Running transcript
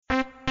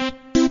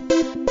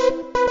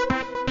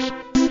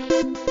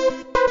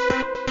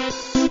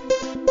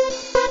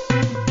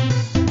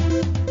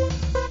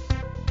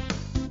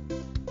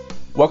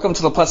Welcome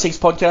to the Plus Six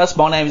podcast.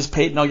 My name is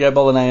Pete and I go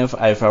by the name of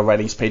AFL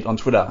Ratings Pete on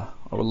Twitter.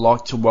 I would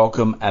like to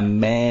welcome a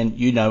man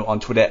you know on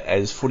Twitter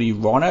as Footy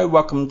Rhino.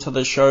 Welcome to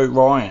the show,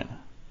 Ryan.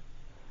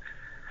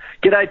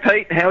 G'day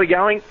Pete, how are we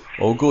going?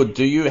 All good.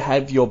 Do you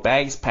have your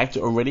bags packed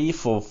already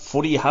for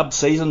Footy Hub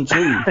Season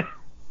 2?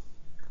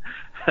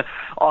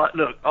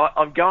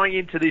 I'm going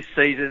into this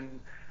season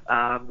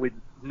with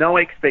no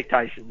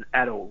expectations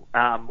at all.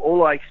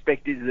 All I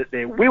expect is that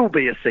there will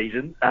be a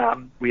season.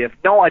 We have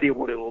no idea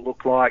what it will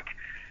look like.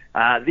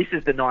 This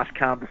is the nice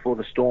calm before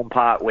the storm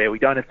part where we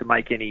don't have to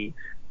make any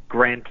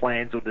grand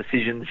plans or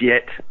decisions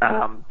yet.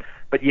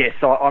 But yes,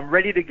 I'm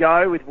ready to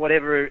go with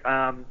whatever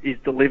is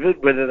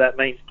delivered, whether that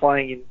means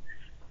playing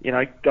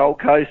in, Gold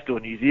Coast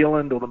or New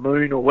Zealand or the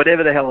Moon or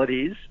whatever the hell it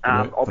is.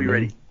 I'll be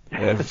ready.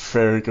 Yeah,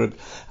 very good.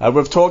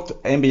 We've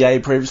talked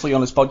NBA previously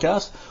on this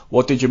podcast.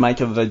 What did you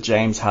make of the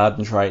James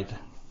Harden trade?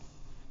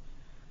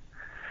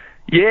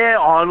 Yeah,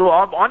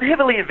 I'm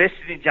heavily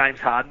invested in James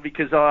Harden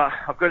because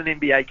I've got an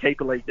NBA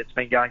keeper league that's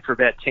been going for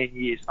about 10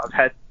 years. I've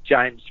had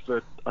James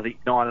for, I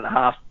think,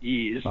 9.5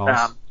 years.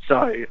 Nice.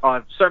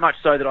 So much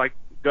so that I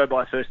go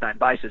by a first-name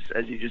basis,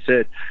 as you just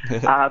said.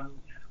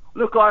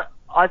 Look,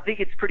 I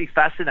think it's pretty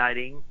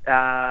fascinating,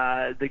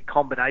 the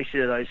combination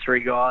of those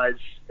three guys,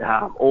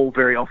 all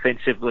very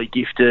offensively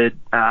gifted,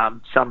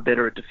 some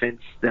better at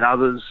defence than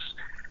others.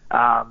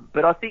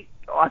 But I think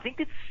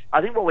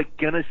what we're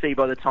going to see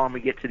by the time we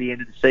get to the end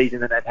of the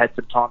season and they've had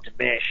some time to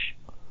mesh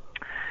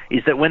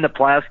is that when the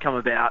playoffs come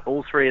about,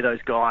 all three of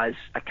those guys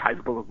are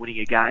capable of winning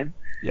a game.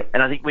 Yep.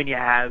 And I think when you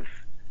have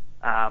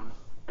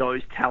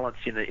those talents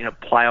in a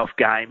playoff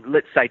game,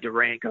 let's say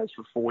Durant goes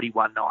for 40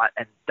 one night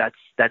and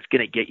that's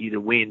going to get you the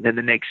win. Then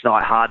the next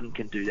night Harden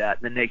can do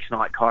that. And the next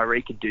night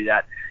Kyrie can do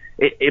that.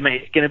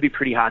 It's going to be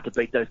pretty hard to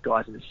beat those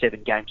guys in a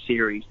 7-game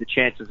series. The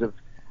chances of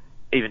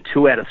even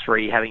 2 out of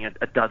 3 having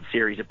a dud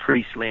series are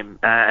pretty slim.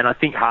 And I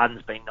think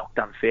Harden's been knocked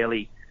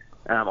unfairly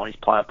on his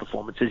playoff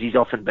performances. He's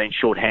often been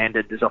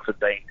short-handed. There's often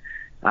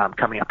been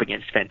coming up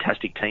against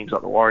fantastic teams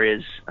like the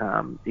Warriors.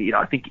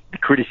 I think the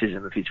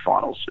criticism of his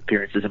finals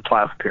appearances and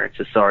playoff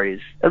appearances,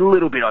 is a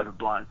little bit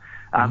overblown.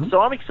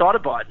 So I'm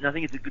excited by it, and I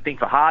think it's a good thing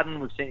for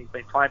Harden. We've seen he's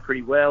been playing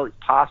pretty well. His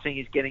passing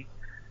is getting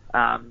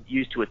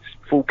used to its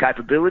full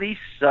capabilities.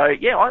 So,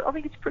 yeah, I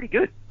think it's pretty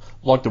good.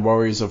 Like the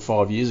Warriors of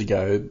 5 years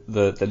ago,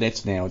 the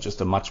Nets now are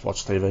just a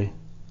much-watch TV.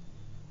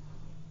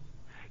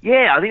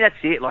 Yeah, I think that's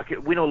it. Like,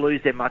 win or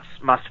lose, they're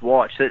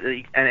must-watch.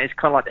 And it's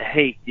kind of like the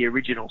Heat, the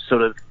original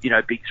sort of,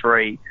 big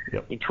three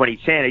in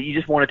 2010. You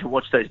just wanted to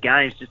watch those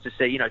games just to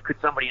see, could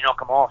somebody knock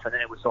them off? And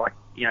then it was like,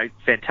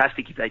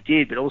 fantastic if they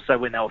did. But also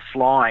when they were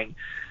flying,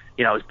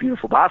 it was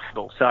beautiful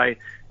basketball. So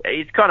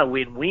it's kind of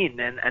win-win.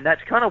 And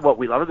that's kind of what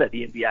we love about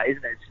the NBA,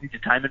 isn't it? It's an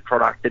entertainment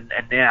product. And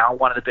now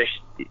one of the best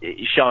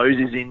shows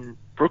is in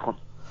Brooklyn.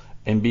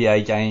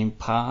 NBA Game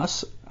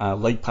Pass,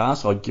 League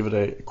Pass, I'd give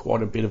it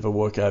quite a bit of a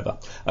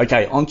workover.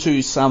 Okay, on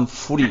to some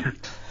footy.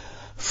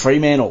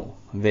 Fremantle.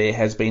 There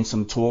has been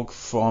some talk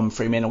from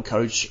Fremantle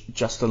coach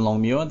Justin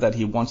Longmuir that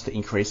he wants to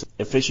increase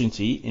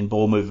efficiency in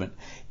ball movement.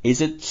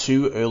 Is it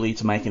too early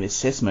to make an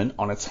assessment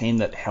on a team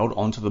that held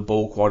onto the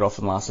ball quite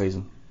often last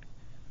season?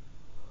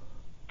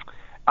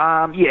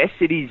 Yes,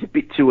 it is a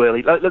bit too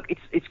early. Look,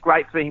 it's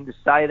great for him to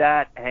say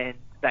that, and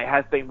they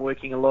have been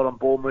working a lot on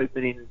ball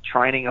movement in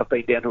training. I've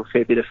been down to a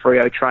fair bit of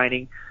Freo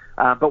training.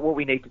 But what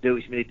we need to do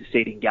is we need to see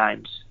it in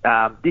games.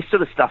 This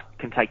sort of stuff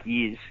can take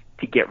years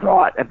to get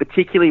right. And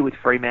particularly with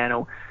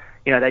Fremantle,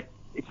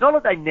 it's not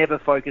that they never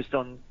focused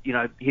on,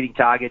 hitting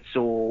targets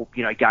or,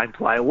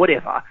 gameplay or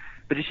whatever.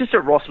 But it's just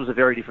that Ross was a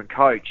very different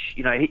coach.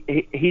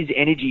 His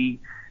energy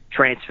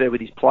transfer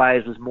with his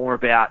players was more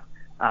about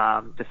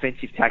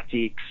defensive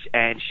tactics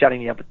and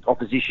shutting the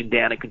opposition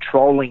down and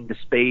controlling the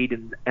speed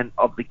and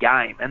of the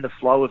game and the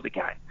flow of the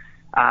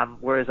game.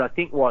 Whereas I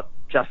think what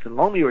Justin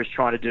Longmuir is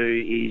trying to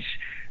do is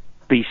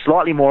be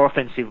slightly more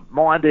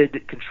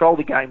offensive-minded, control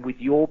the game with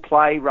your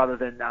play rather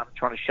than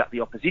trying to shut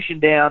the opposition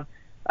down.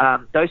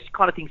 Those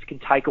kind of things can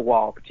take a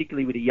while,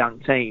 particularly with a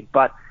young team.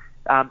 But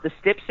the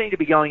steps seem to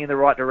be going in the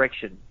right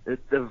direction. The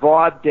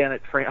vibe down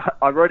at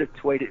I wrote a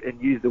tweet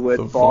and used the word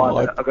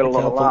vibe. I got a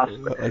lot of laughs.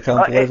 I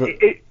can't believe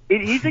it.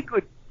 It is a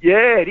good,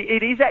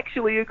 it is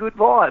actually a good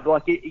vibe.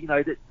 Like,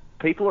 that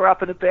people are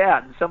up and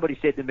about. And somebody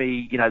said to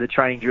me, the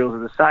training drills are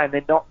the same.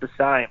 They're not the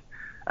same.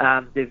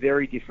 They're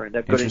very different.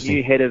 They've got a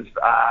new head of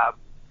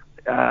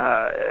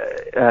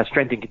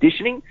strength and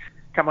conditioning,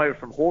 come over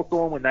from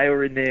Hawthorn when they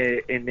were in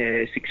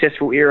their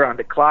successful era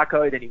under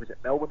Clarko. Then he was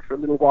at Melbourne for a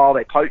little while.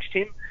 They poached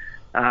him.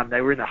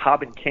 They were in the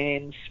hub in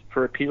Cairns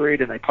for a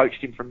period and they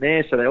poached him from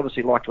there, so they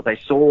obviously liked what they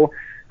saw.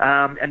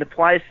 And the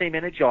players seem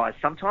energised.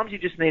 Sometimes you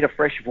just need a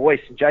fresh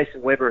voice, and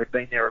Jason Weber had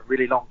been there a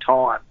really long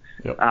time.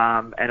 Yep.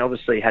 And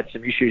obviously had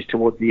some issues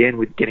towards the end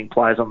with getting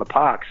players on the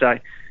park. So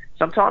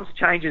sometimes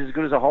change is as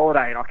good as a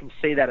holiday, and I can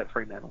see that at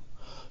Fremantle.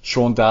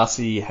 Sean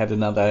Darcy had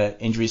another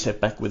injury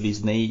setback with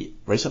his knee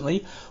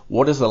recently.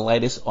 What is the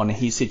latest on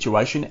his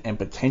situation and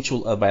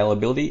potential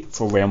availability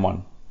for round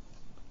 1?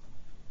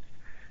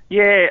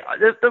 Yeah,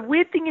 the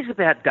weird thing is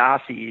about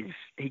Darcy is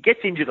he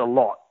gets injured a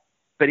lot,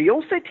 but he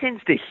also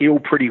tends to heal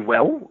pretty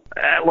well.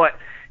 Like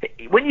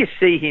when you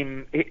see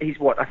him, he's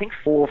I think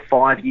 4 or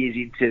 5 years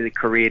into the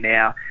career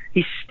now.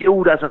 He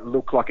still doesn't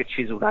look like a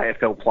chiseled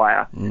AFL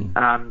player.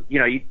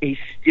 He's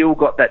still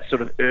got that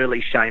sort of early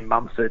Shane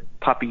Mumford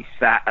puppy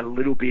fat a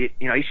little bit.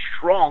 He's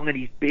strong and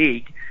he's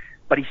big,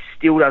 but he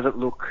still doesn't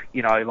look,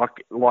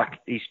 like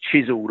he's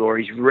chiseled or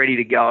he's ready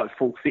to go at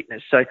full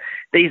fitness. So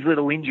these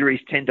little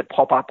injuries tend to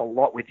pop up a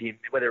lot with him,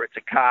 whether it's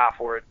a calf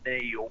or a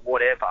knee or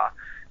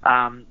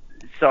whatever.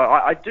 So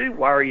I do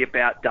worry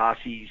about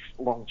Darcy's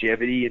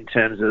longevity in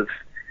terms of,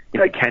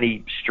 can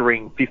he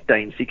string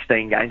 15,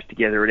 16 games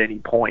together at any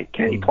point?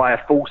 Can he play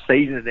a full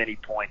season at any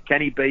point?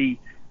 Can he be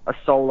a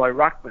solo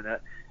ruckman?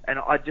 And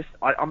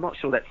I'm not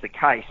sure that's the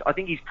case. I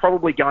think he's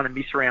probably going to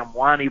miss round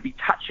 1. He'll be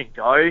touch and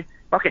go.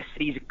 Like I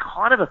said, he's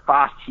kind of a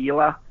fast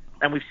healer,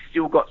 and we've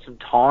still got some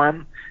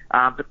time,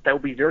 but they'll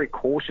be very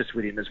cautious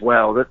with him as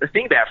well. The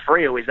thing about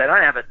Freo is they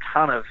don't have a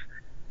ton of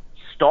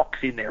stocks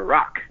in their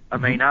ruck. I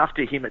mean,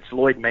 after him, it's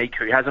Lloyd Meek,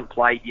 who hasn't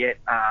played yet,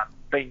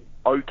 been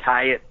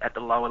okay at the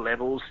lower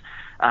levels,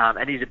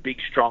 and he's a big,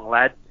 strong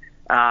lad.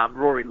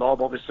 Rory Lobb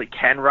obviously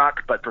can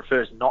ruck, but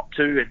prefers not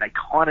to, and they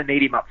kind of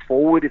need him up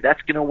forward if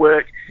that's going to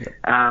work.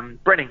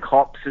 Brennan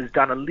Cox has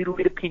done a little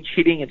bit of pinch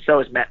hitting, and so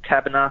has Matt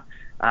Taberner.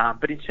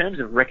 But in terms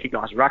of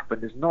recognised ruckman,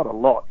 there's not a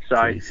lot.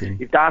 So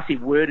if Darcy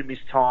were to miss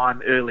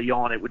time early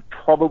on, it would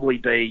probably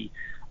be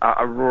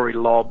a Rory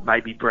Lobb,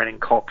 maybe Brennan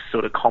Cox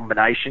sort of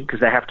combination, because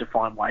they have to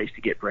find ways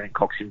to get Brennan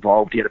Cox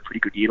involved. He had a pretty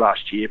good year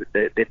last year, but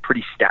they're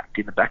pretty stacked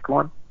in the back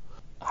line.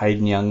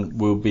 Hayden Young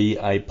will be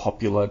a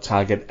popular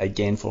target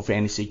again for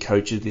fantasy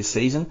coaches this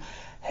season.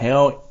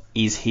 How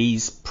is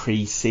his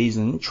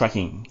pre-season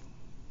tracking?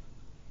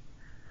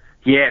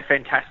 Yeah,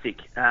 fantastic.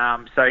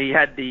 So he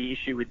had the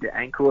issue with the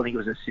ankle. I think it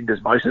was a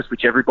syndesmosis,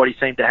 which everybody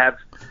seemed to have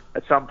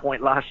at some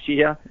point last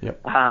year.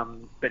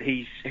 But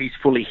he's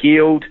fully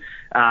healed.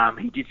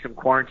 He did some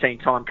quarantine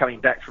time coming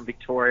back from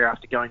Victoria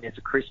after going there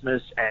for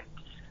Christmas,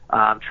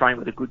 and trained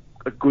with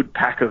a good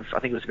pack of, I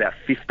think it was about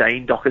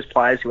 15 Dockers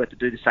players who had to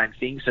do the same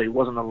thing. So he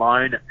wasn't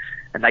alone,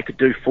 and they could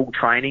do full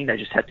training. They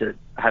just had to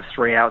have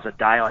 3 hours a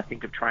day, I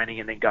think, of training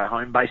and then go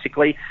home,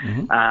 basically.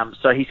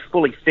 So he's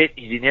fully fit.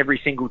 He's in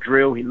every single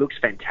drill. He looks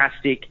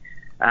fantastic.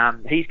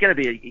 He's going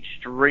to be an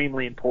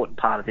extremely important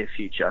part of their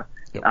future.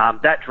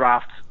 That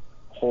draft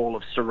haul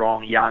of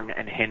Sarong, Young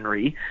and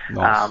Henry,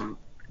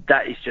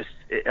 that is just,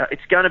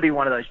 it's going to be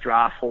one of those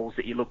draft hauls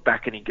that you look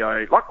back and you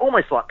go,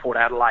 almost like Port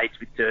Adelaide's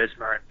with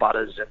Dersma and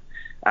Butters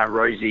and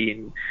Rosie,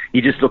 and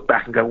you just look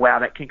back and go, wow,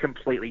 that can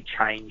completely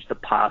change the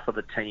path of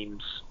a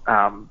team's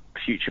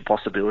future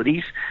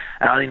possibilities.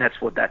 And I think that's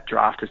what that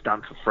draft has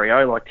done for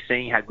Freo, like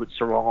seeing how good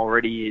Sarong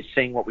already is,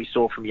 seeing what we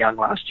saw from Young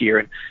last year.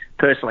 And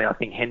personally, I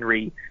think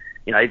Henry,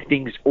 if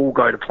things all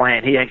go to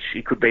plan, he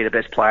actually could be the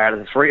best player out of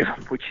the three of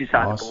them, which is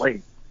hard to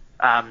believe.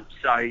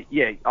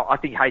 I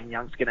think Hayden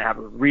Young's going to have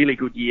a really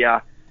good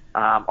year.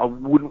 I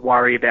wouldn't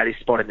worry about his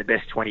spot in the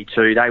best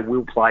 22. They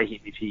will play him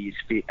if he is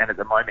fit, and at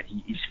the moment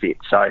he is fit.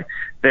 So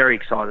very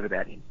excited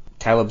about him.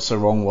 Caleb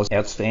Sarong was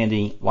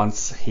outstanding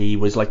once he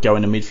was let go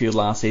in the midfield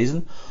last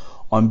season.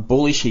 I'm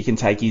bullish he can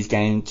take his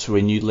game to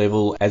a new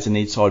level as an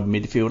inside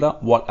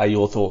midfielder. What are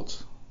your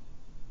thoughts?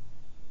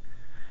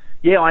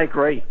 Yeah, I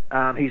agree.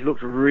 He's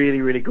looked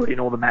really, really good in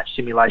all the match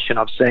simulation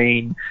I've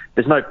seen.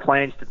 There's no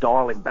plans to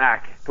dial him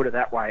back, put it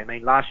that way. I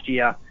mean, last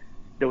year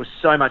there was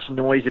so much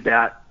noise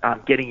about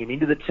getting him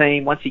into the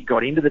team. Once he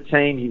got into the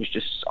team, he was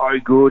just so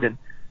good. And,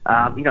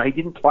 he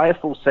didn't play a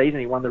full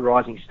season. He won the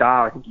Rising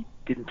Star. I think he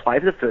didn't play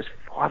for the first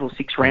 5 or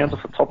 6 rounds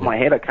off the top of my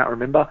head. I can't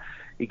remember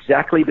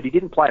exactly, but he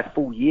didn't play a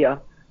full year.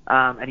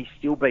 And he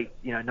still beat,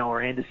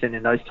 Noah Anderson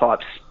and those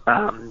types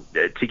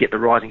to get the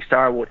Rising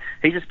Star Award.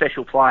 He's a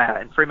special player,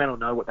 and Fremantle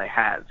know what they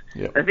have.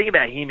 The thing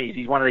about him is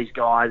he's one of these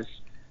guys,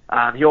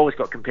 he always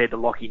got compared to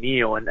Lachie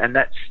Neale, and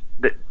that's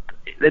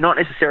they're not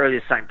necessarily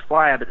the same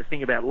player, but the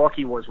thing about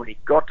Lachie was when he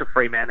got to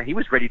Fremantle, he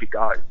was ready to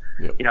go.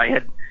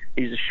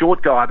 He was a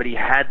short guy, but he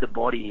had the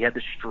body, he had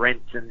the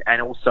strength,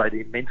 and also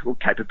the mental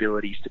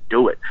capabilities to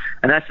do it.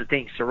 And that's the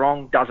thing.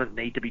 Sarong doesn't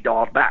need to be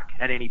dialed back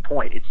at any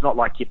point. It's not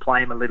like you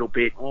play him a little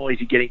bit. Oh, is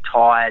he getting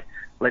tired?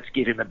 Let's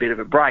give him a bit of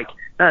a break.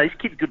 No, this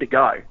kid's good to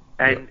go.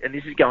 And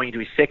this is going into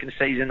his second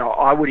season.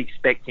 I would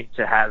expect him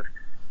to have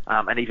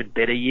an even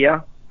better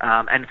year,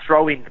 and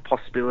throw in the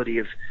possibility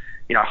of,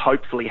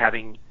 hopefully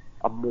having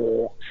a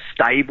more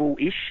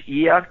stable-ish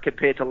year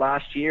compared to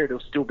last year.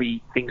 There'll still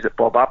be things that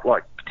bob up,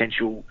 like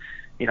potential,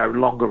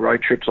 longer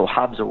road trips or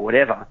hubs or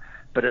whatever.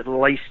 But at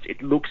least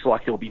it looks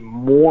like there'll be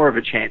more of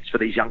a chance for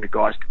these younger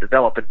guys to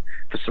develop. And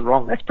for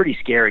Sarong, that's pretty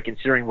scary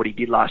considering what he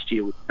did last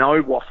year with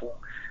no waffle,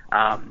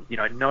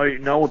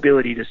 no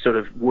ability to sort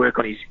of work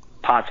on his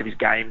parts of his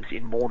games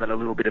in more than a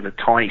little bit of a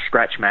tiny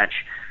scratch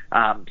match.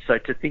 So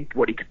to think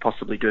what he could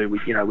possibly do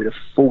with, with a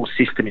full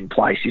system in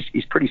place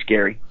is pretty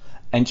scary.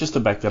 And just to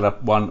back that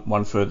up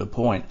one further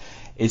point,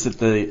 is that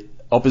the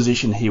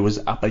opposition he was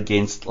up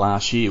against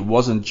last year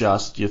wasn't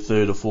just your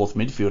third or fourth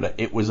midfielder,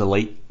 it was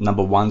elite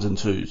number 1s and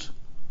 2s.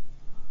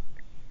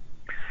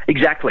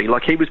 Exactly.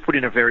 Like, he was put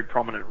in a very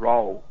prominent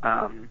role.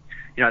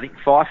 I think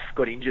Fife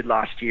got injured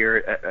last year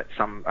at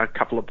a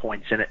couple of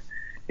points, and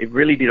it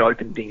really did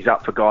open things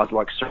up for guys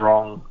like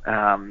Sarong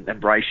and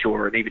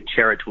Brayshaw and even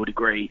Chera to a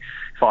degree.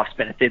 Fife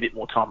spent a fair bit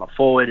more time up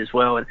forward as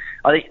well. And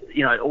I think,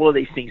 all of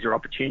these things are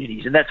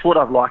opportunities. And that's what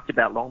I've liked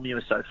about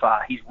Longmuir so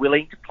far. He's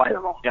willing to play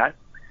the long game.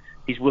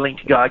 He's willing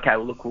to go, okay,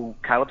 well, look,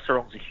 Caleb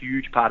Sarong's a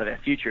huge part of our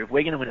future. If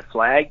we're going to win a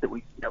flag that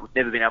we've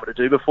never been able to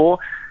do before,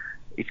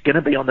 it's going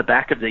to be on the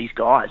back of these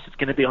guys. It's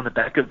going to be on the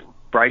back of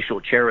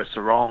Brayshaw, Chera,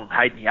 Sarong,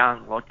 Hayden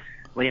Young, like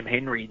Liam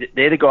Henry.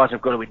 They're the guys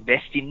I've got to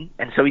invest in.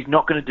 And so he's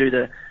not going to do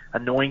the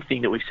annoying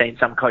thing that we've seen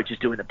some coaches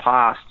do in the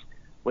past,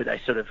 where they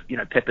sort of,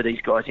 pepper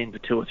these guys in for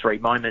 2 or 3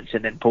 moments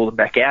and then pull them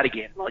back out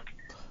again. Like,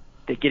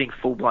 they're getting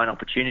full-blown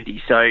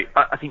opportunity. So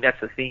I think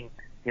that's the thing,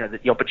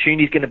 that the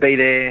opportunity is going to be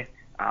there.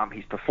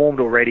 He's performed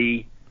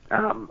already.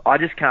 I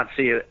just can't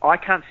see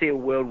a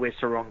world where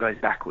Sarong goes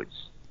backwards,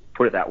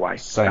 put it that way.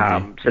 So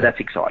that's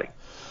exciting.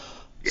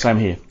 Same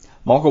here.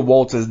 Michael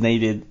Walters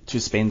needed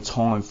to spend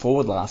time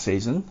forward last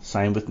season,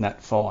 same with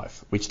Nat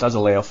Fife, which does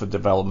allow for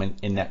development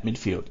in that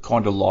midfield,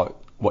 kind of like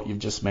what you've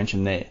just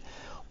mentioned there.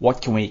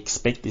 What can we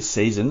expect this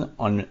season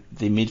on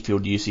the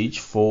midfield usage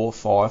for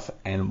Fife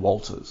and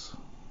Walters?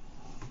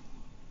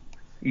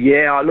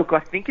 Yeah, look, I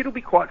think it'll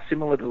be quite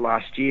similar to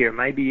last year,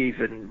 maybe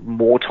even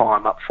more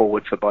time up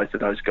forward for both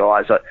of those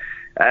guys.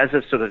 As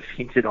I've sort of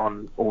hinted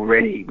on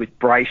already, with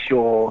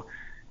Brayshaw,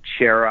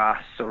 Chera,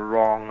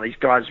 Sarong, these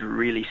guys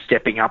really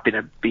stepping up in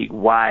a big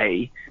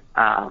way.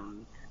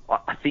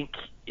 I think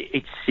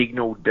it's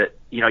signalled that,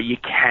 you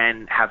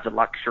can have the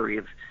luxury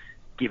of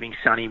giving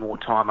Sonny more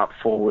time up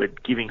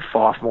forward, giving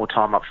Fife more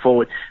time up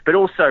forward, but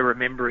also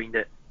remembering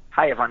that,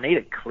 hey, if I need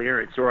a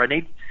clearance or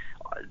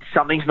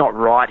something's not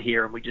right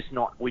here and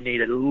we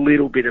need a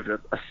little bit of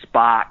a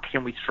spark,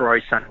 can we throw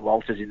Sonny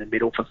Walters in the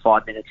middle for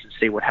 5 minutes and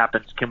see what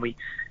happens? Can we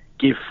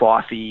give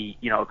Fifey,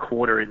 a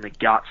quarter in the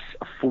guts,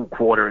 a full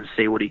quarter, and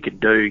see what he can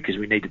do, because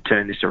we need to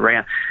turn this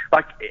around?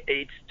 Like,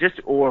 it's just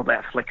all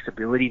about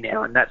flexibility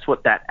now, and that's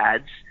what that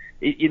adds.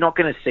 You're not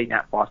going to see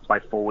Nat Fife play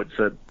forward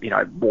for,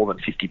 more than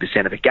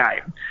 50% of a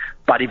game.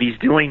 But if he's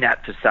doing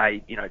that for,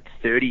 say,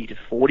 30 to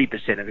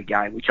 40% of a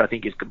game, which I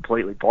think is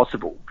completely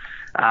possible,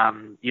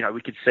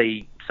 we could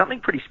see something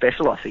pretty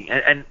special, I think.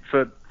 And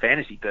for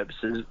fantasy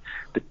purposes,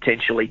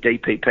 potentially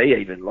DPP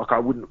even. Like, I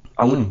wouldn't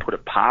put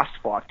it past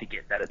Fife to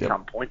get that at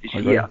some point this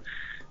year.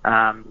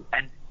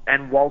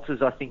 And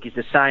Walters, I think, is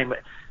the same.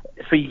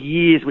 For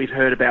years, we've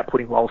heard about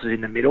putting Walters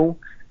in the middle.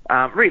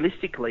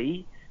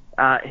 Realistically,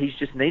 he's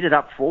just needed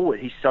up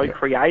forward. He's so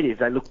creative.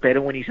 They look better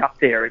when he's up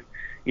there. And,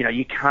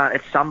 you can't,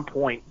 at some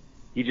point,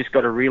 you just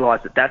got to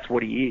realise that that's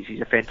what he is.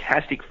 He's a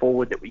fantastic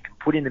forward that we can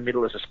put in the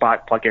middle as a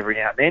spark plug every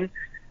now and then.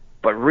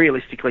 But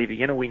realistically, if you're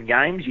going to win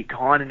games, you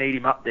kind of need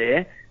him up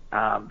there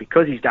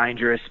because he's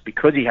dangerous,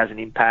 because he has an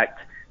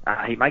impact.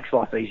 He makes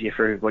life easier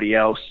for everybody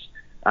else.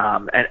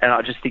 And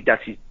I just think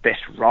that's his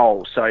best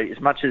role. So as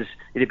much as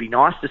it'd be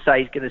nice to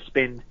say he's going to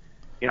spend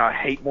a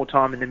heap more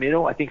time in the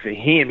middle, I think for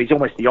him, he's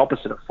almost the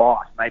opposite of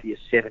Fife, maybe a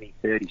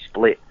 70-30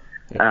 split.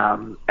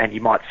 And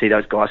you might see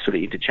those guys sort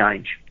of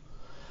interchange.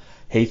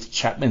 Heath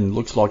Chapman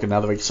looks like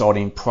another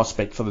exciting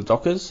prospect for the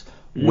Dockers.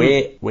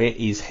 Where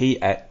is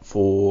he at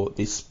for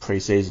this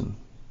pre-season?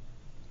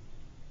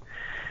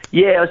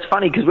 Yeah, it's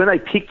funny because when they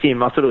picked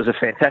him, I thought it was a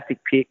fantastic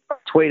pick. I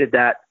tweeted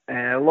that,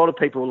 and a lot of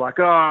people were like,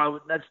 oh,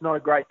 that's not a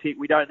great pick.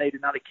 We don't need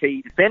another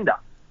key defender.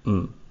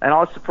 And I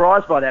was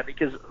surprised by that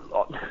because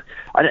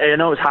I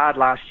know it was hard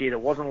last year. There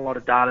wasn't a lot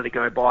of data to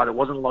go by. There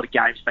wasn't a lot of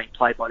games being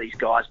played by these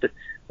guys. But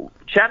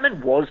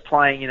Chapman was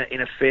playing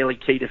in a fairly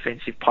key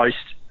defensive post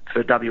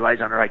for WA's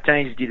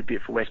under-18s. He did a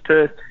bit for West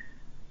Perth.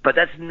 But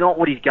that's not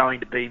what he's going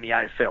to be in the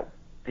AFL.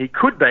 He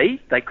could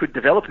be. They could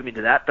develop him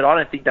into that, but I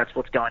don't think that's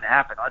what's going to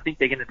happen. I think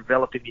they're going to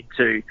develop him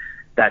into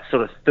that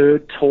sort of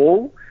third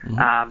tall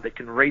that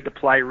can read the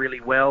play really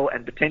well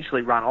and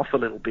potentially run off a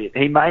little bit.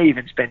 He may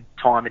even spend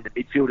time in the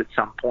midfield at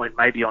some point,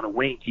 maybe on a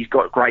wing. He's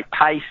got great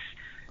pace.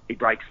 He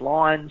breaks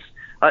lines.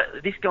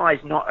 This guy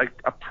is not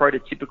a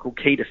prototypical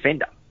key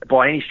defender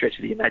by any stretch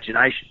of the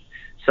imagination.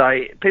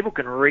 So people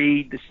can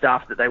read the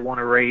stuff that they want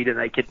to read and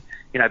they can,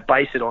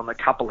 base it on a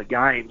couple of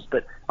games.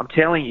 But I'm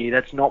telling you,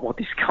 that's not what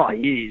this guy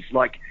is.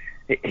 Like,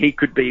 he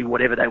could be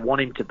whatever they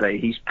want him to be.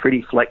 He's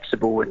pretty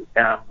flexible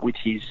and, with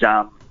his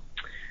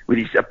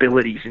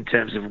abilities in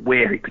terms of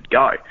where he could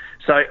go.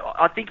 So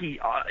I think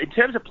in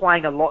terms of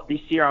playing a lot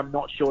this year, I'm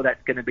not sure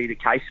that's going to be the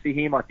case for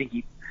him. I think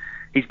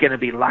he's going to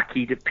be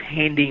lucky,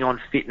 depending on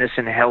fitness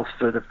and health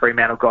for the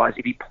Fremantle guys.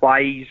 If he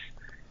plays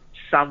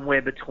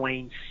somewhere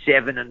between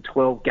 7 and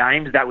 12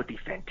 games, that would be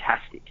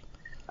fantastic.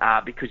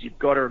 Because you've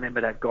got to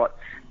remember they've got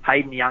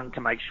Hayden Young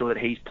to make sure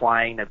that he's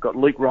playing. They've got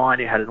Luke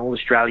Ryan, who had an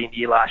All-Australian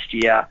year last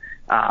year.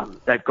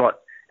 They've got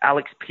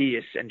Alex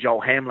Pearce and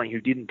Joel Hamling, who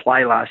didn't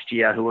play last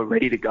year, who are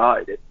ready to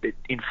go. They're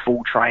in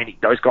full training.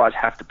 Those guys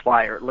have to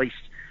play, or at least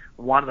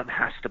one of them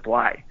has to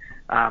play.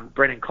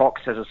 Brennan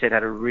Cox, as I said,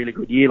 had a really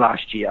good year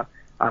last year.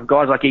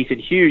 Guys like Ethan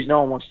Hughes, no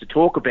one wants to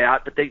talk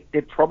about, but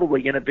they're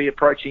probably going to be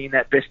approaching in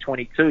that best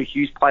 22.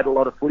 Hughes played a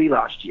lot of footy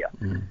last year.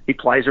 He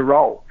plays a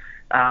role.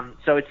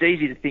 So it's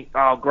easy to think,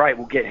 oh, great,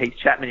 we'll get Heath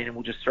Chapman in and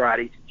we'll just throw out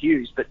Ethan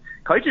Hughes. But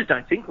coaches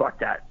don't think like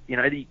that. They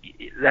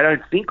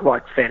don't think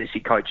like fantasy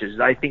coaches.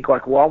 They think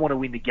like, well, I want to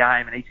win the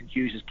game, and Ethan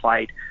Hughes has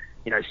played,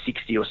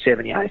 60 or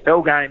 70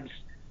 AFL games.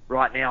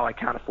 Right now, I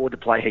can't afford to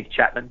play Heath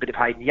Chapman, but if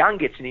Hayden Young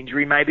gets an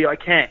injury, maybe I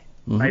can.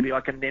 Mm-hmm. Maybe I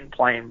can then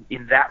play him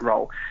in that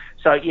role.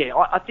 So, yeah,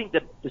 I think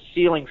that the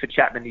ceiling for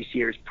Chapman this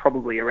year is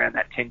probably around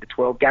that 10 to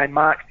 12 game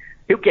mark.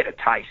 He'll get a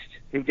taste.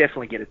 He'll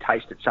definitely get a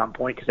taste at some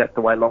point because that's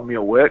the way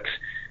Longmuir works.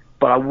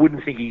 But I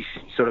wouldn't think he's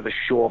sort of a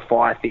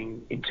surefire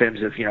thing in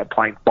terms of,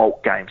 playing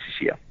bulk games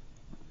this year.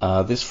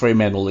 This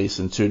Fremantle list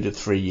in 2 to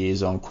 3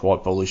 years, I'm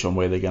quite bullish on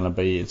where they're going to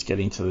be. It's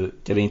getting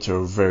to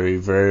a very,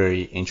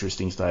 very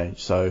interesting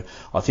stage. So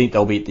I think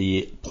they'll be at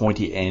the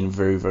pointy end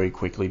very, very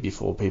quickly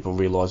before people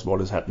realise what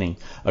is happening.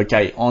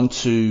 Okay, on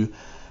to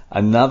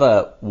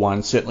another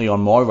one, certainly on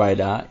my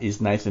radar,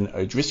 is Nathan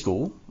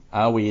O'Driscoll.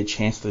 Are we a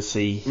chance to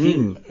see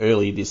him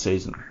early this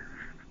season?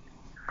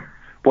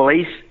 Well,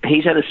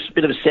 he's had a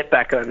bit of a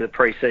setback over the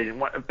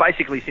pre-season.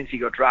 Basically, since he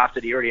got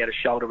drafted, he already had a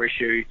shoulder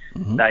issue.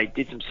 Mm-hmm. They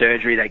did some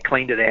surgery. They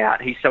cleaned it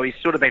out. He's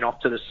sort of been off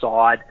to the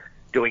side,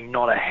 doing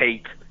not a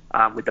heap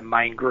with the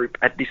main group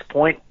at this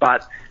point.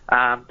 But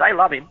they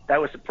love him. They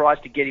were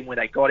surprised to get him where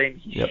they got him.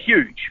 He's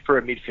huge for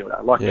a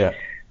midfielder.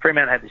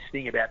 Fremantle had this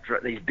thing about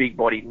these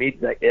big-bodied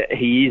mids.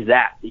 He is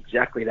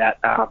exactly that.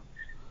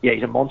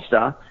 He's a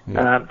monster.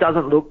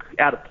 Doesn't look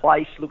out of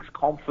place, looks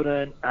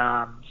confident,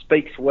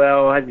 speaks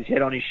well, has his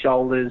head on his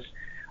shoulders.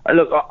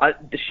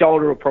 The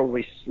shoulder will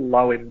probably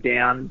slow him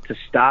down to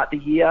start the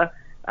year.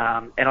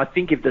 And I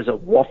think if there's a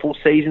waffle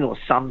season or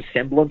some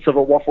semblance of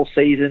a waffle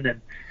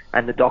season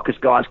and the Dockers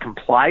guys can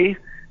play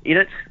in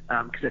it,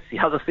 because that's the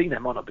other thing, they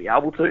might not be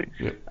able to.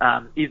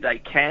 If they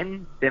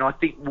can, then I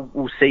think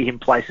we'll see him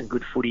play some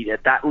good footy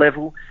at that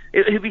level.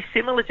 It'll be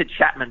similar to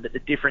Chapman, but the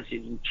difference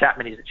in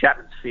Chapman is that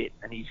Chapman's fit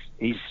and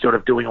he's sort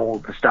of doing all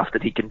the stuff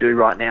that he can do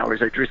right now,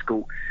 whereas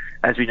O'Driscoll,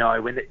 as we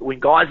know, when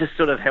guys are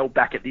sort of held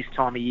back at this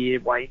time of year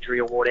by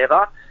injury or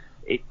whatever,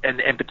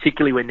 and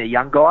particularly when they're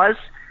young guys,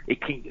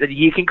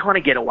 you can kind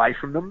of get away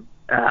from them.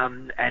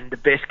 And the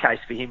best case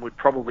for him would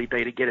probably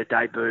be to get a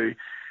debut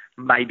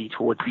maybe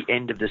towards the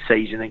end of the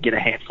season and get a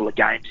handful of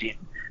games in.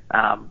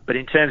 But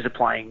in terms of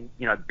playing,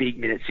 big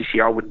minutes this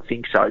year, I wouldn't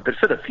think so. But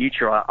for the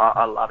future,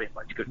 I love him.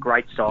 He's got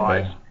great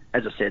size. Yeah.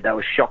 As I said, they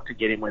were shocked to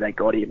get him where they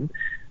got him.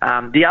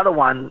 The other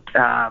one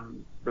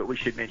that we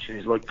should mention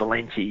is Luke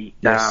Valenti.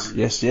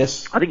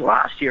 Yes. I think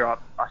last year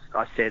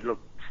I said, look,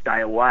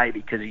 stay away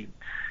because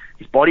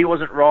his body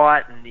wasn't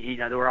right, and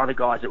there were other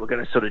guys that were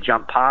going to sort of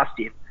jump past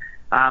him.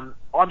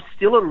 I'm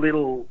still a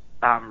little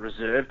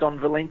reserved on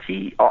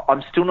Valenti.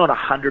 I'm still not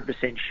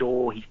 100%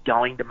 sure he's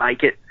going to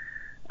make it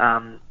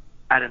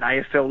at an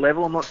AFL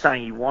level. I'm not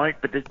saying he won't,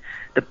 but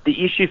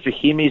the issue for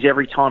him is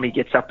every time he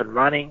gets up and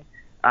running,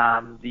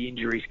 the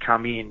injuries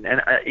come in.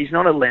 And he's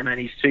not a lemon.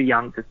 He's too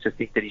young to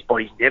think that his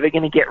body's never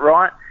going to get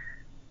right.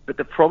 But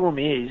the problem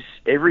is,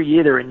 every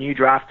year there are new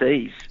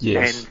draftees.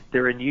 Yes. And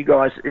there are new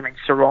guys.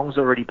 Sarong's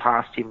already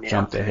passed him now.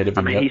 Jumped ahead of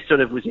him. He sort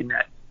of was in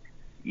that.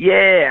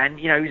 Yeah, and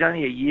he's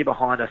only a year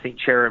behind, I think,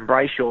 Chera and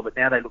Brayshaw, but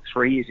now they look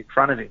 3 years in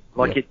front of him.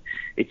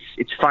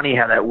 It's funny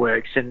how that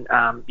works. And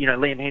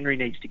Liam Henry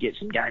needs to get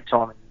some game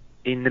time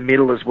in the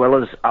middle as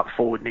well as up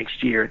forward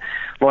next year.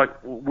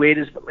 Where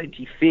does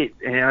Valenti fit?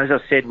 And as I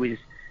said with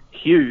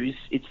Hughes,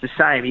 it's the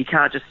same. You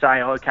can't just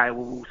say, okay,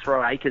 well, we'll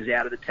throw Akers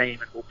out of the team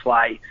and we'll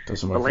play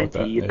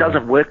Valenti. It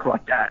doesn't work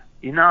like that.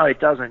 It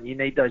doesn't. You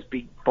need those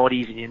big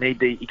bodies and you need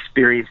the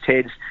experienced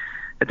heads.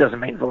 It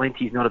doesn't mean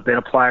Valenti's not a better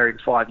player in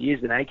 5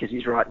 years than Akers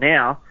is right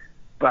now,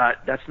 but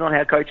that's not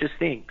how coaches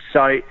think.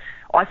 So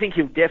I think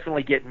he'll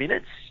definitely get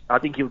minutes. I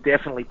think he'll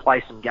definitely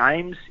play some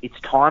games. It's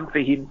time for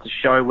him to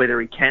show whether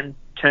he can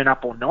turn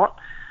up or not.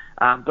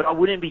 But I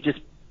wouldn't be just,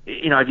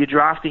 if you're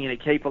drafting in a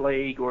keeper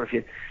league or if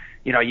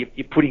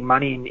you're putting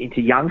money into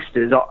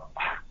youngsters,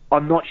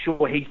 I'm not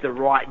sure he's the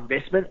right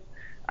investment.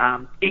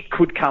 It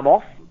could come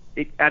off.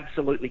 It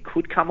absolutely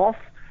could come off.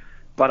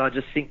 But I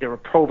just think there are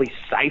probably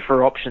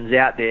safer options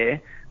out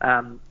there.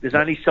 There's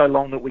only so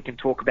long that we can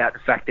talk about the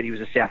fact that he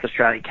was a South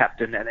Australian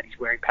captain and that he's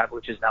wearing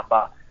Pavlich's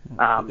number,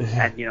 and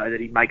that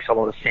he makes a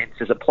lot of sense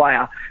as a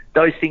player.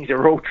 Those things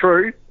are all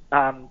true,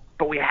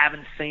 but we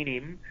haven't seen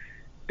him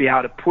be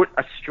able to put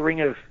a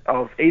string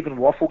of even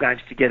waffle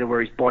games together where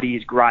his body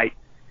is great,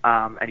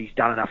 and he's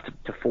done enough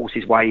to force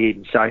his way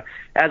in. So,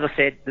 as I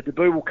said, the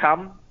debut will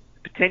come,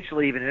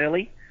 potentially even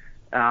early,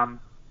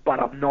 but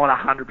I'm not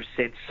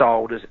 100%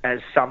 sold as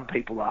some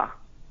people are.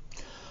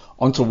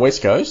 On to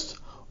West Coast.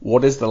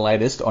 What is the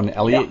latest on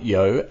Elliot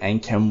Yeo,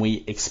 and can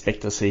we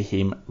expect to see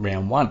him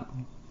round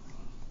one?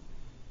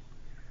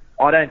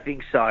 I don't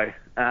think so.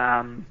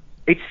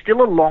 It's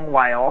still a long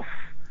way off,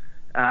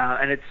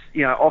 and it's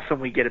often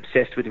we get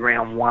obsessed with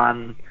round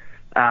one.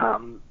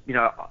 The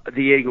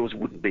Eagles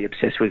wouldn't be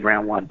obsessed with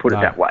round one, put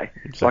it that way.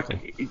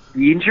 Exactly.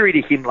 The injury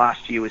to him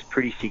last year was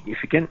pretty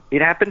significant.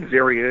 It happened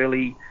very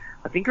early.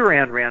 I think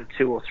around round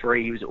 2 or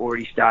 3, he was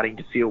already starting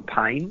to feel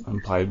pain.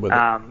 And played with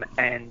it.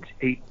 And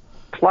he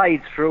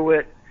played through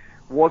it,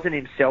 wasn't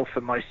himself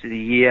for most of the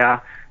year,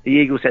 the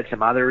Eagles had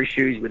some other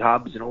issues with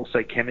hubs and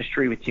also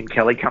chemistry with Tim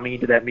Kelly coming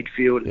into that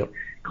midfield. Yep.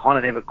 Kind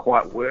of never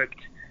quite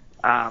worked.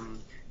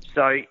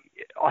 So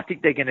I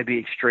think they're going to be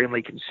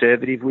extremely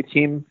conservative with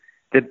him.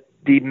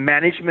 The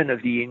management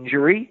of the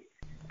injury,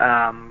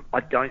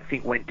 I don't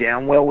think went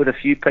down well with a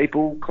few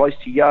people close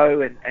to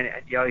Yo and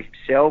Yo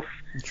himself.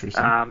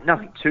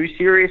 Nothing too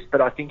serious,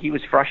 but I think he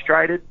was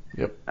frustrated.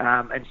 Yep.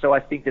 And so I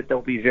think that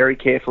they'll be very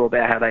careful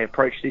about how they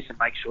approach this and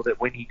make sure that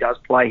when he does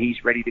play,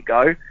 he's ready to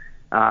go.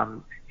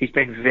 He's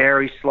been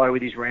very slow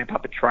with his ramp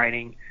up at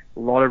training, a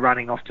lot of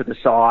running off to the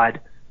side,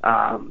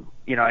 and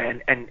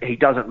he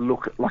doesn't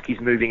look like he's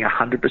moving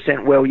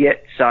 100% well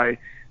yet. So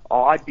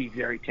I'd be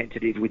very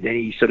tentative with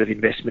any sort of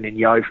investment in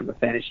Yo from a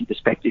fantasy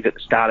perspective at the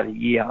start of the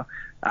year.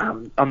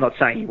 I'm not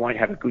saying he won't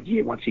have a good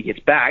year once he gets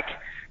back,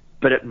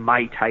 but it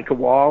may take a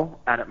while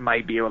and it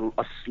may be a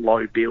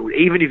slow build.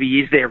 Even if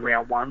he is there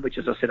round one, which,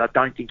 as I said, I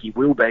don't think he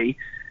will be,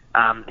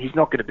 he's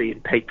not going to be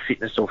in peak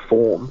fitness or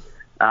form.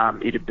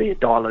 It'd be a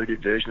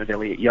diluted version of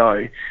Elliot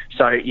Yo.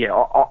 So, yeah,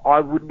 I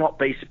would not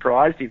be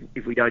surprised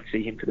if we don't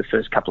see him for the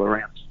first couple of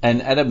rounds.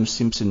 And Adam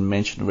Simpson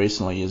mentioned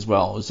recently as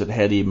well, is that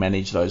how do you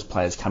manage those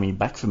players coming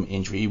back from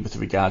injury with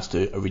regards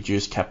to a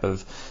reduced cap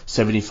of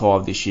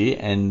 75 this year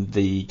and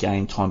the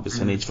game time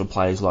percentage for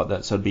players like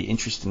that? So it'd be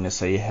interesting to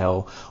see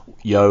how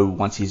Yo,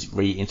 once he's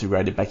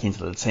reintegrated back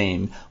into the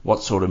team,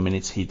 what sort of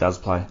minutes he does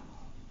play.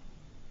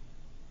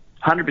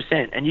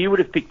 100%. And you would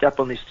have picked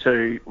up on this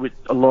too, with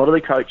a lot of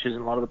the coaches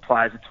and a lot of the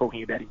players are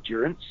talking about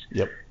endurance.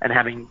 Yep. And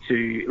having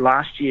to,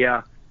 last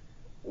year,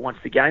 once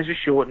the games were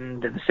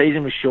shortened and the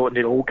season was shortened,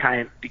 it all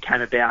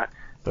became about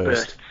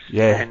bursts.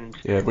 Yeah,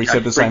 and, we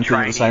said the same thing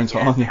at the same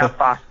time. How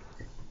fast,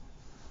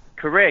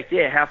 correct,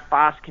 yeah, how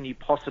fast can you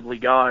possibly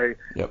go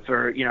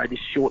for, this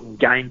shortened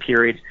game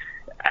period?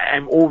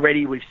 And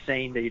already we've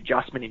seen the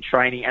adjustment in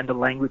training and the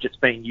language that's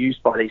being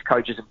used by these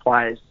coaches and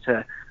players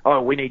to,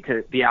 we need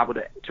to be able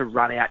to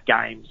run out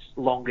games,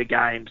 longer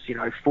games,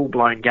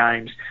 full-blown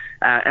games,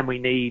 and we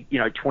need,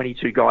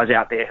 22 guys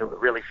out there who are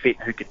really fit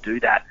and who can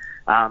do that.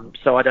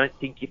 So I don't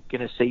think you're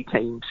going to see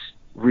teams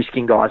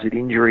risking guys with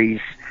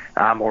injuries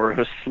or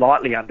who are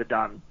slightly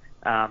underdone.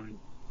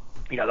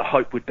 The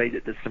hope would be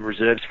that there's some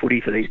reserves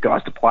footy for these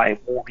guys to play and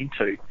warm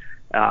into.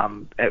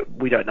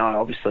 We don't know.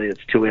 Obviously,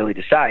 it's too early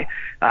to say.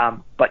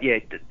 But yeah,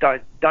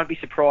 don't be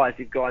surprised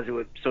if guys who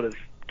are sort of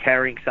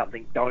carrying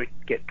something don't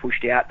get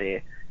pushed out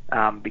there,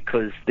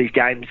 because these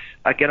games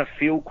are going to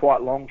feel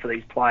quite long for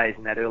these players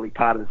in that early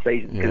part of the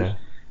season because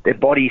their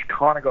bodies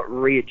kind of got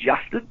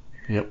readjusted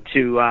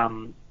to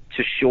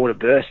shorter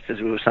bursts, as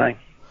we were saying.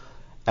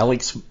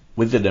 Alex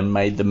Witherden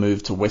made the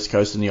move to West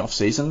Coast in the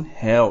off-season.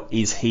 How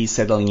is he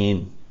settling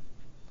in?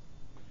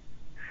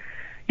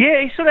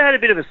 Yeah, he sort of had a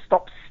bit of a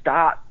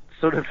stop-start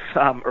sort of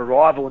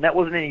arrival, and that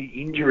wasn't any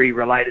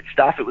injury-related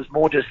stuff. It was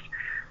more just,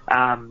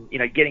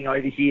 getting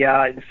over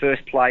here in the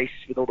first place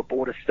with all the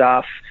border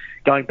stuff,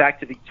 going back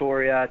to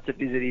Victoria to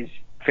visit his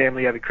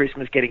family over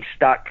Christmas, getting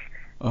stuck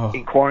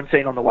in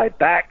quarantine on the way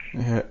back.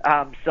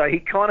 Yeah. So he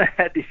kind of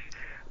had this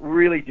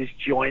really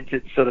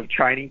disjointed sort of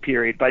training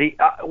period. But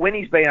when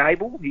he's been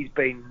able, he's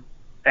been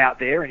out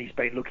there and he's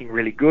been looking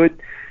really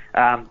good.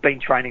 Been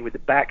training with the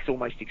backs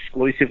almost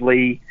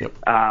exclusively. Yep.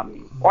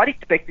 I'd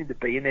expect him to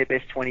be in their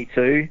best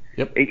 22.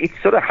 Yep.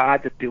 It's sort of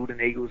hard to build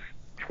an Eagles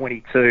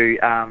 22,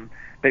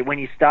 but when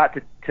you start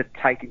to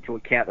take into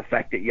account the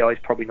fact that Yo's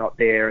probably not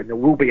there and there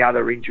will be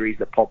other injuries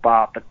that pop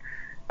up,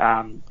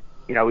 and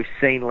we've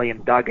seen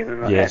Liam Duggan,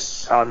 and I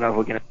don't know if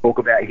we're going to talk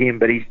about him,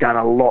 but he's done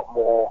a lot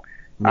more.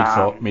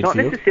 Midfield. Not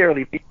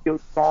necessarily midfield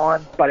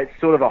time, but it's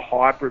sort of a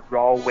hybrid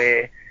role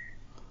where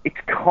it's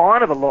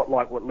kind of a lot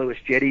like what Lewis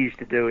Jetty used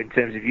to do in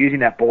terms of using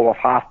that ball off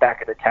halfback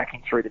and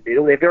attacking through the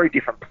middle. They're very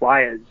different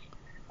players,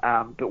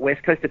 but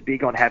West Coast are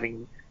big on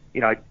having,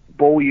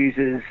 ball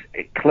users,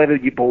 clever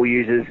ball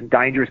users and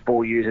dangerous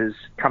ball users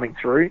coming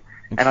through.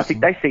 And I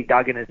think they see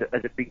Duggan as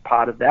a big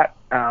part of that,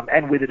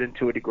 and Witherden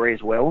to a degree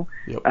as well.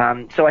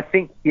 Yep. So I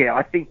think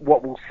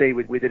what we'll see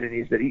with Witherden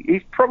is that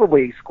he's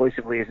probably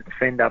exclusively as a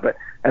defender, but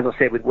as I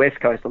said, with West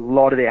Coast, a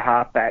lot of their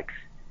halfbacks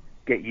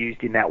get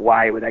used in that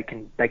way where they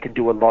can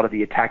do a lot of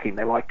the attacking.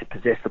 They like to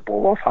possess the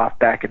ball off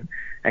halfback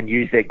and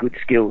use their good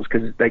skills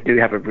because they do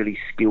have a really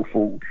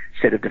skillful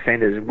set of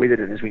defenders. And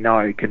Witherden, as we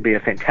know, can be a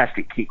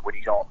fantastic kick when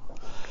he's on.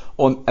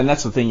 And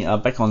that's the thing.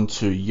 Back on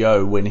to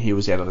Yo when he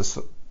was out of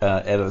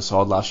the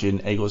side last year,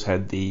 and Eagles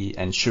had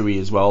and Shuey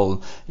as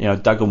well.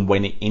 Duggan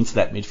went into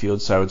that midfield,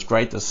 so it's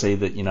great to see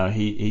that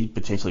he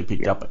potentially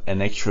picked up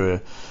an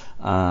extra,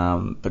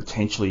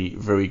 potentially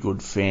very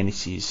good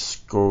fantasy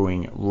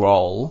scoring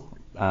role.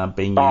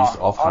 Being used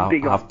off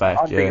halfback.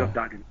 I'm big on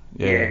Duggan.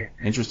 Yeah,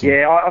 interesting.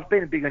 Yeah, I've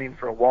been big on him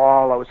for a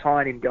while. I was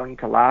high on him going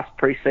into last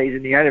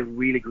pre-season. He had a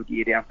really good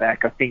year down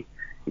back. I think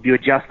if you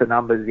adjust the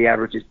numbers, the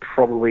average is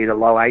probably the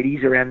low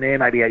 80s around there,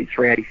 maybe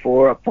 83,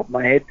 84 off the top of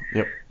my head.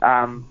 Yep.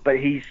 But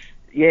he's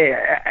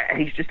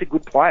just a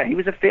good player. He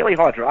was a fairly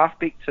high draft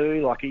pick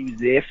too. Like he was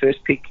their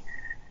first pick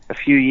a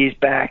few years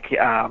back.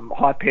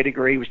 High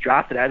pedigree, was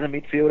drafted as a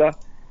midfielder.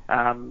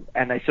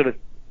 And they sort of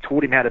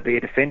taught him how to be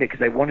a defender because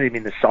they wanted him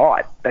in the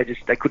side.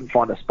 They couldn't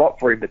find a spot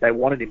for him, but they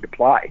wanted him to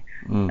play.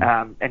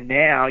 And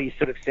now you're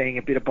sort of seeing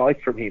a bit of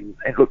both from him.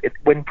 And look,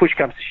 when push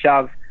comes to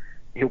shove,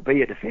 he'll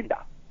be a defender,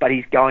 but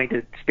he's going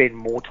to spend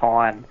more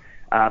time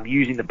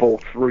using the ball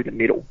through the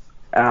middle.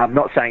 I'm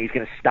not saying he's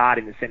going to start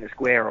in the centre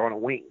square or on a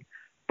wing,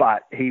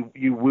 but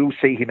you will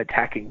see him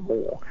attacking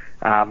more,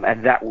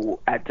 and that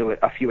will add to it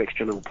a few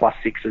extra little plus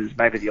sixes,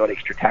 maybe the odd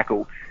extra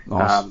tackle.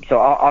 Nice. So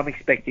I'm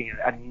expecting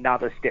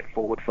another step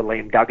forward for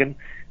Liam Duggan.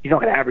 He's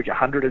not going to average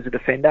 100 as a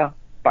defender,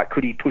 but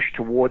could he push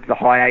towards the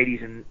high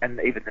 80s and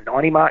even the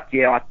 90 mark?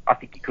 Yeah, I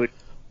think he could.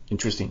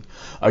 Interesting.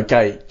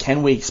 Okay,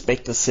 can we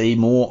expect to see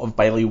more of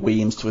Bailey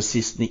Williams to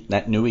assist Nick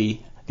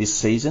Naitanui this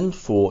season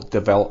for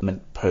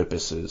development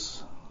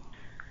purposes?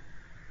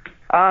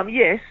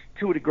 Yes,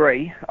 to a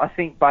degree. I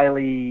think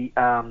Bailey,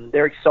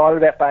 they're excited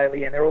about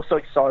Bailey, and they're also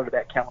excited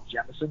about Callum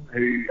Jamieson,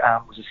 who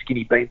was a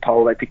skinny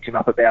beanpole. They picked him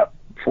up about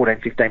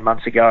 14, 15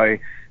 months ago.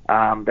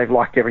 They've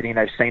liked everything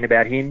they've seen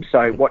about him,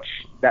 so watch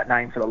that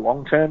name for the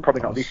long term,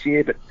 probably not this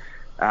year, but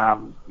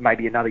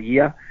maybe another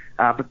year.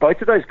 But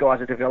both of those guys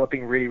are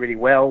developing really, really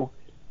well.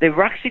 Their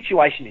ruck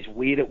situation is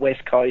weird at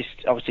West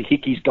Coast. Obviously,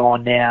 Hickey's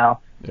gone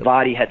now. Yep.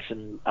 Vardy had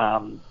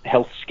some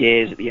health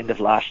scares at the end of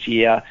last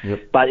year.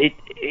 Yep. But it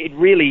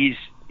really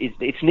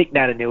it's Nick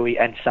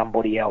Naitanui and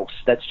somebody else.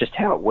 That's just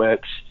how it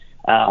works.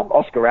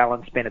 Oscar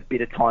Allen spent a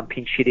bit of time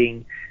pinch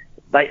hitting.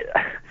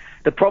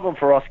 The problem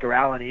for Oscar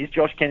Allen is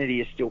Josh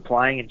Kennedy is still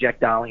playing and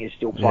Jack Darling is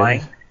still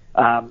playing.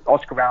 Yeah.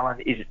 Oscar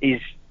Allen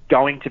is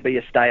going to be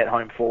a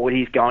stay-at-home forward.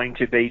 He's going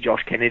to be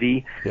Josh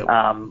Kennedy, yep.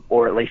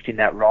 Or at least in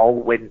that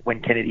role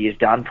when Kennedy is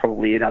done,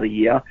 probably another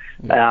year.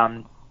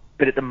 Yep.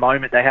 But at the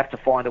moment, they have to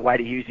find a way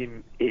to use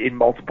him in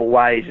multiple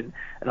ways, and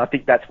I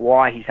think that's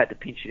why he's had to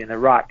pinch it in the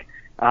ruck.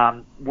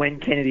 When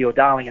Kennedy or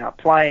Darling aren't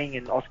playing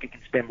and Oscar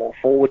can spend more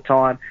forward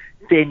time,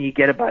 then you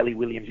get a Bailey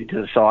Williams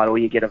into the side or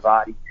you get a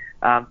Vardy.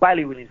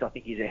 Bailey Williams, I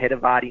think, is ahead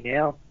of Vardy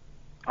now.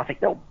 I think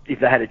if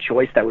they had a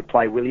choice, they would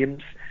play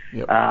Williams.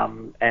 Yep.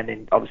 And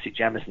then obviously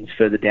Jamison's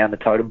further down the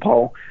totem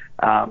pole.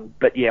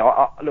 But yeah,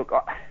 I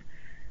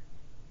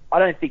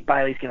don't think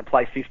Bailey's going to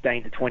play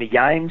 15 to 20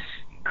 games.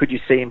 Could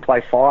you see him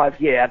play 5?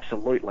 Yeah,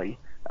 absolutely.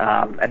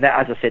 And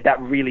that, as I said, that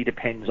really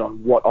depends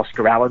on what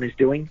Oscar Allen is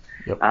doing.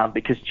 Yep.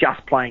 Because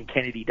just playing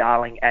Kennedy,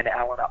 Darling and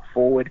Allen up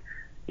forward,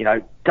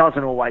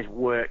 doesn't always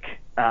work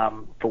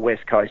for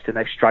West Coast, and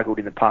they've struggled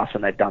in the past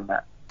when they've done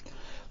that.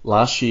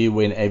 Last year,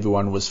 when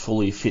everyone was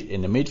fully fit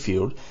in the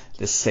midfield,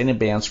 the centre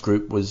bounce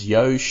group was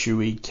Yo,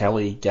 Shuey,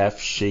 Kelly, Gaff,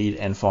 Sheed,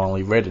 and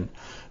finally Redden.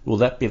 Will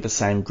that be the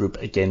same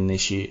group again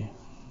this year?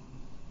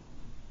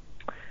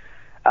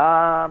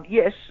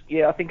 Yes,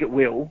 I think it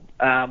will.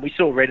 We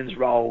saw Redden's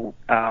role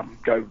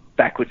go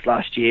backwards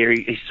last year.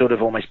 He sort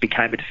of almost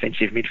became a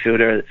defensive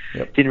midfielder.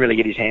 Yep. Didn't really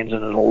get his hands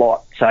on it a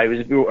lot, so it was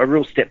a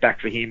real step back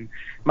for him.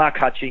 Mark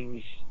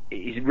Hutchings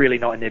is really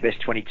not in their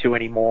best 22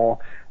 anymore,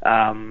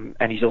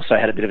 and he's also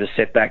had a bit of a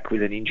setback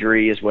with an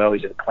injury as well.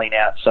 He's at a clean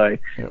out, so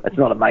It's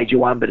not a major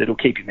one, but it'll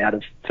keep him out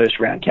of first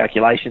round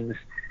calculations.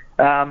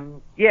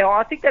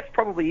 I think that's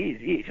probably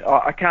it.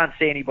 I can't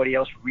see anybody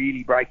else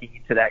really breaking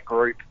into that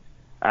group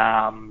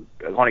on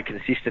a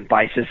consistent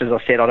basis. As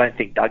I said, I don't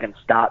think Duggan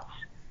starts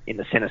in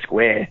the centre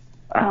square.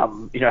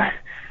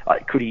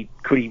 Could he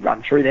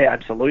run through there?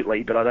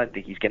 Absolutely, but I don't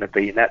think he's going to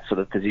be in that sort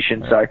of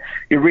position. So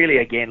you're really,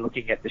 again,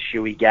 looking at the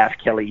Shuey, Gaff,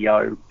 Kelly,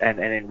 Yo, and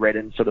then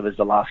Redden sort of as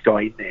the last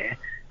guy in there.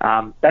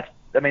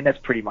 That's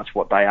pretty much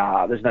what they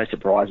are. There's no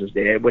surprises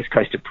there. West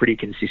Coast are pretty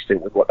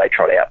consistent with what they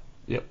trot out.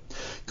 Yep.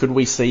 Could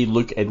we see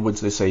Luke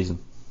Edwards this season?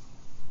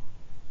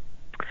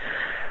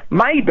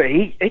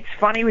 Maybe. It's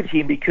funny with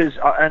him because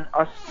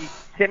you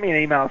sent me an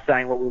email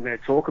saying what we were going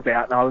to talk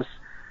about, and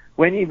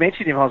when you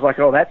mentioned him, I was like,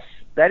 oh,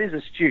 that is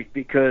astute,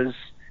 because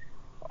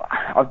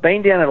I've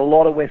been down at a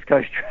lot of West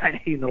Coast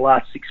training in the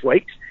last 6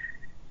 weeks,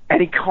 and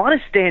he kind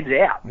of stands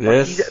out.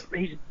 Yes.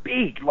 He's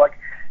big.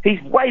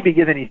 He's way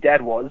bigger than his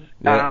dad was,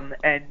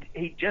 and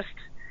he just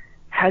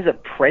has a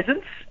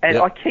presence. And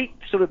I keep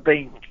sort of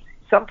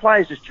some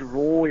players just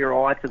draw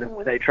your eye to them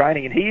when they're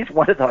training, and he's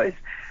one of those.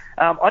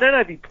 I don't know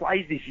if he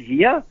plays this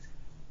year,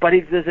 but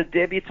if there's a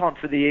debutant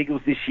for the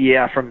Eagles this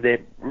year from their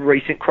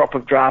recent crop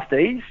of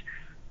draftees,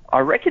 I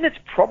reckon it's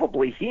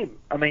probably him.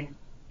 I mean,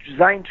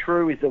 Zane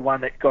True is the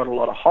one that got a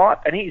lot of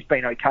hype, and he's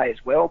been okay as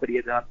well, but he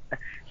had a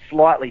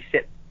slightly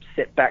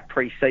set back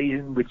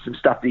pre-season with some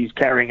stuff that he's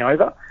carrying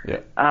over. Yeah.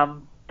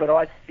 But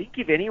I think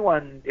if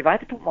I had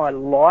to put my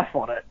life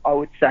on it, I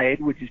would say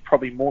Edwards is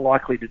probably more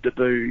likely to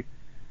debut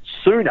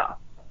sooner.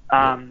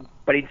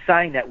 But in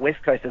saying that,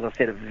 West Coast, as I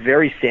said, are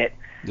very set,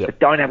 but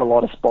don't have a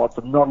lot of spots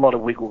and not a lot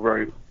of wiggle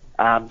room.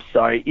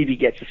 So if he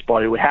gets a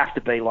spot, it would have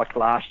to be like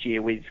last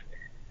year with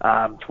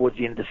towards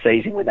the end of the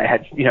season when they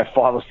had 5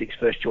 or 6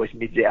 first choice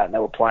mids out and they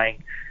were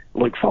playing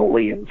Luke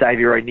Foley and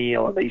Xavier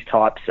O'Neill and these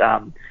types.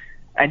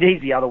 And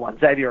he's the other one.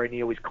 Xavier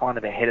O'Neill is kind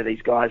of ahead of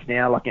these guys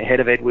now, like ahead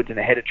of Edwards and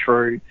ahead of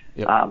True.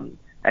 Yep.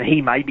 And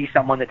he may be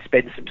someone that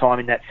spends some time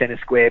in that centre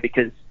square,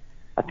 because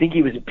I think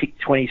he was a pick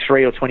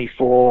 23 or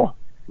 24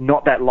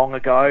 not that long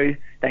ago.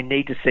 They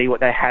need to see what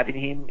they have in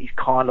him. He's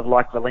kind of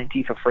like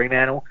Valenti for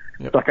Fremantle.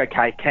 Yep. Like,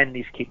 okay, can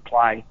this kid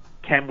play?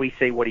 Can we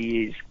see what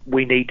he is?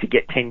 We need to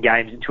get 10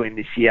 games into him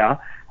this year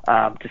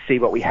to see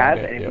what we have.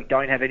 And if we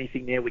don't have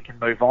anything there, we can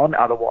move on.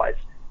 Otherwise,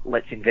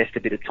 let's invest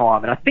a bit of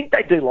time. And I think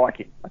they do like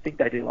him. I think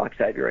they do like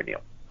Xavier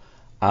O'Neill.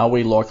 Are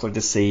we likely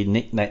to see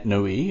Nick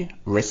Naitanui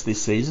rest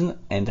this season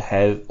and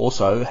have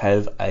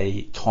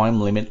a time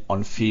limit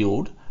on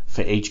field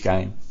for each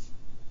game?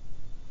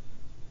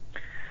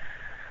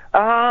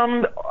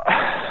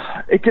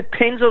 It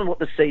depends on what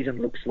the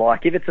season looks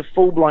like. If it's a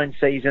full-blown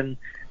season,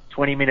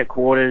 20-minute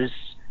quarters,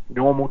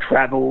 normal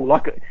travel,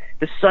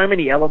 there's so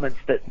many elements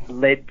that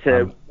led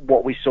to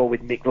what we saw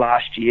with Mick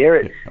last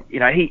year.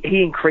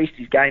 He increased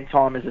his game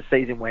time as the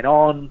season went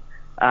on.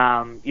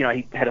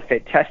 He had a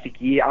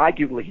fantastic year,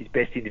 arguably his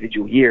best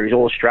individual year. He's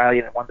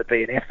All-Australian and won the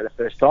B&F for the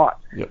first time.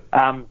 Yep.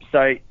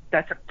 So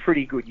that's a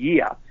pretty good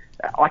year.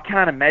 I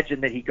can't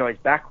imagine that he goes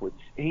backwards.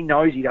 He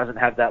knows he doesn't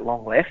have that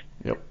long left.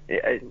 Yep.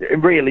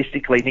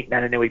 Realistically, Nick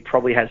Naitanui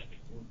probably has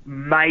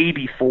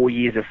maybe 4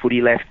 years of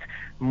footy left,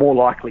 more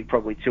likely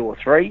probably 2 or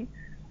 3,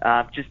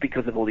 just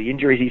because of all the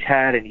injuries he's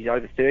had, and he's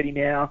over 30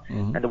 now,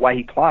 and the way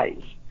he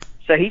plays.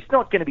 So he's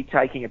not going to be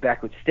taking a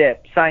backward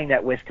step. Saying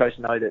that, West Coast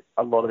know that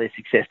a lot of their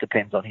success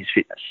depends on his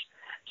fitness.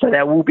 So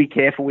they will be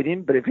careful with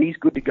him, but if he's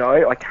good to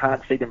go, I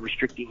can't see them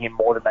restricting him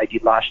more than they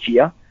did last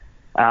year.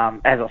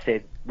 As I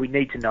said, we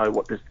need to know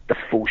what the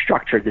full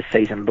structure of the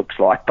season looks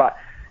like. But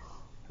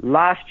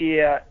last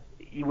year,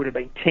 you would have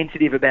been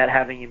tentative about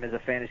having him as a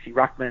fantasy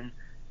ruckman.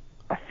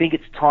 I think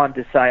it's time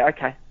to say,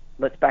 okay,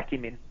 let's back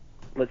him in.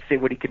 Let's see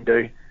what he can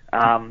do.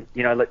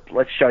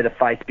 Let's show the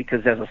faith,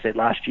 because, as I said,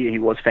 last year he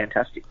was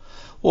fantastic.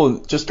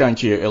 Well, just going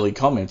to your early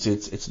comments,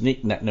 it's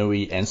Nick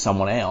Naitanui and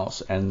someone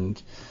else. And,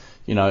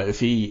 if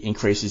he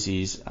increases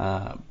his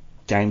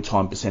game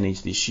time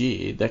percentage this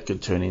year, that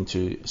could turn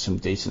into some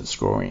decent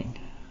scoring.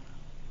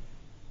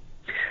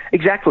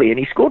 Exactly, and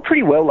he scored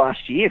pretty well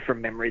last year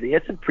from memory. He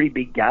had some pretty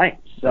big games.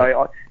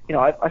 So,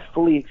 I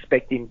fully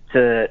expect him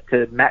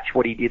to match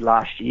what he did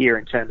last year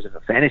in terms of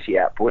a fantasy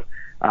output.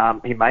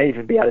 He may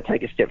even be able to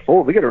take a step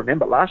forward. We've got to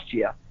remember, last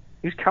year,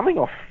 he was coming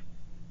off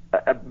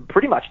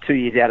pretty much 2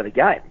 years out of the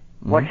game.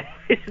 That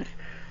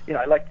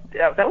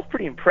was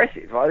pretty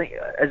impressive. I think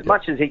as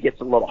much as he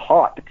gets a lot of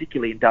hype,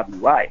 particularly in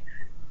WA,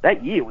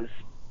 that year was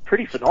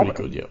pretty phenomenal.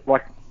 Pretty good,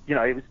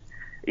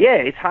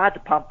 it's hard to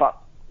pump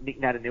up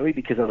Nick Naitanui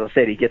because, as I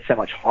said, he gets so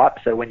much hype.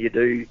 So when you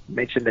do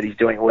mention that he's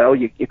doing well,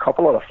 you cop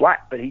a lot of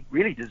flack, but he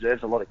really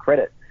deserves a lot of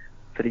credit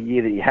for the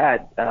year that he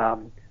had.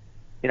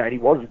 He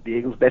was the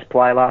Eagles' best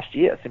player last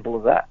year. Simple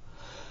as that.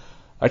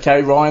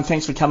 Okay, Ryan,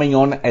 thanks for coming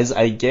on as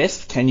a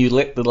guest. Can you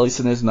let the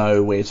listeners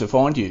know where to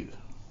find you?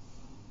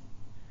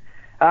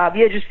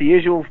 Just the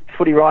usual,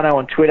 Footy Rhino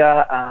on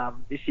Twitter.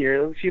 This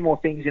year, a few more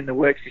things in the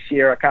works this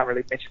year. I can't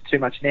really mention too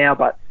much now,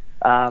 but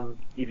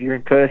if you're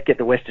in Perth, get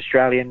the West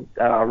Australian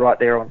right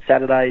there on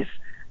Saturdays.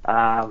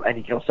 And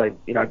you can also,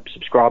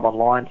 subscribe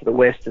online to the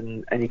West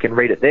and you can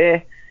read it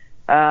there.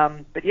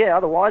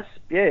 Otherwise,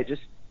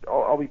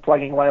 I'll be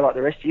plugging away like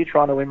the rest of you,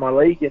 trying to win my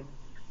league,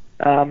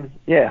 and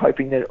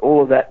hoping that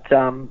all of that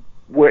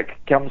work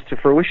comes to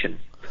fruition.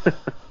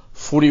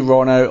 Footy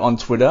Rhino on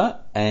Twitter,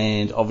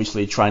 and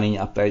obviously training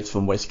updates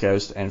from West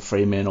Coast and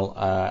Fremantle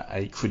are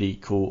a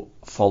critical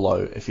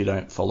follow. If you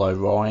don't follow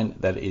Ryan,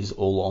 that is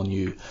all on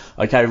you.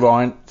 Okay,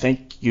 Ryan,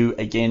 thank you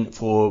again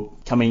for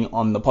coming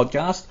on the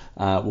podcast.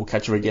 We'll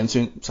catch you again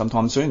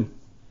sometime soon.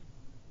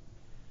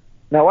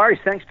 No worries.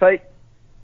 Thanks, Pete.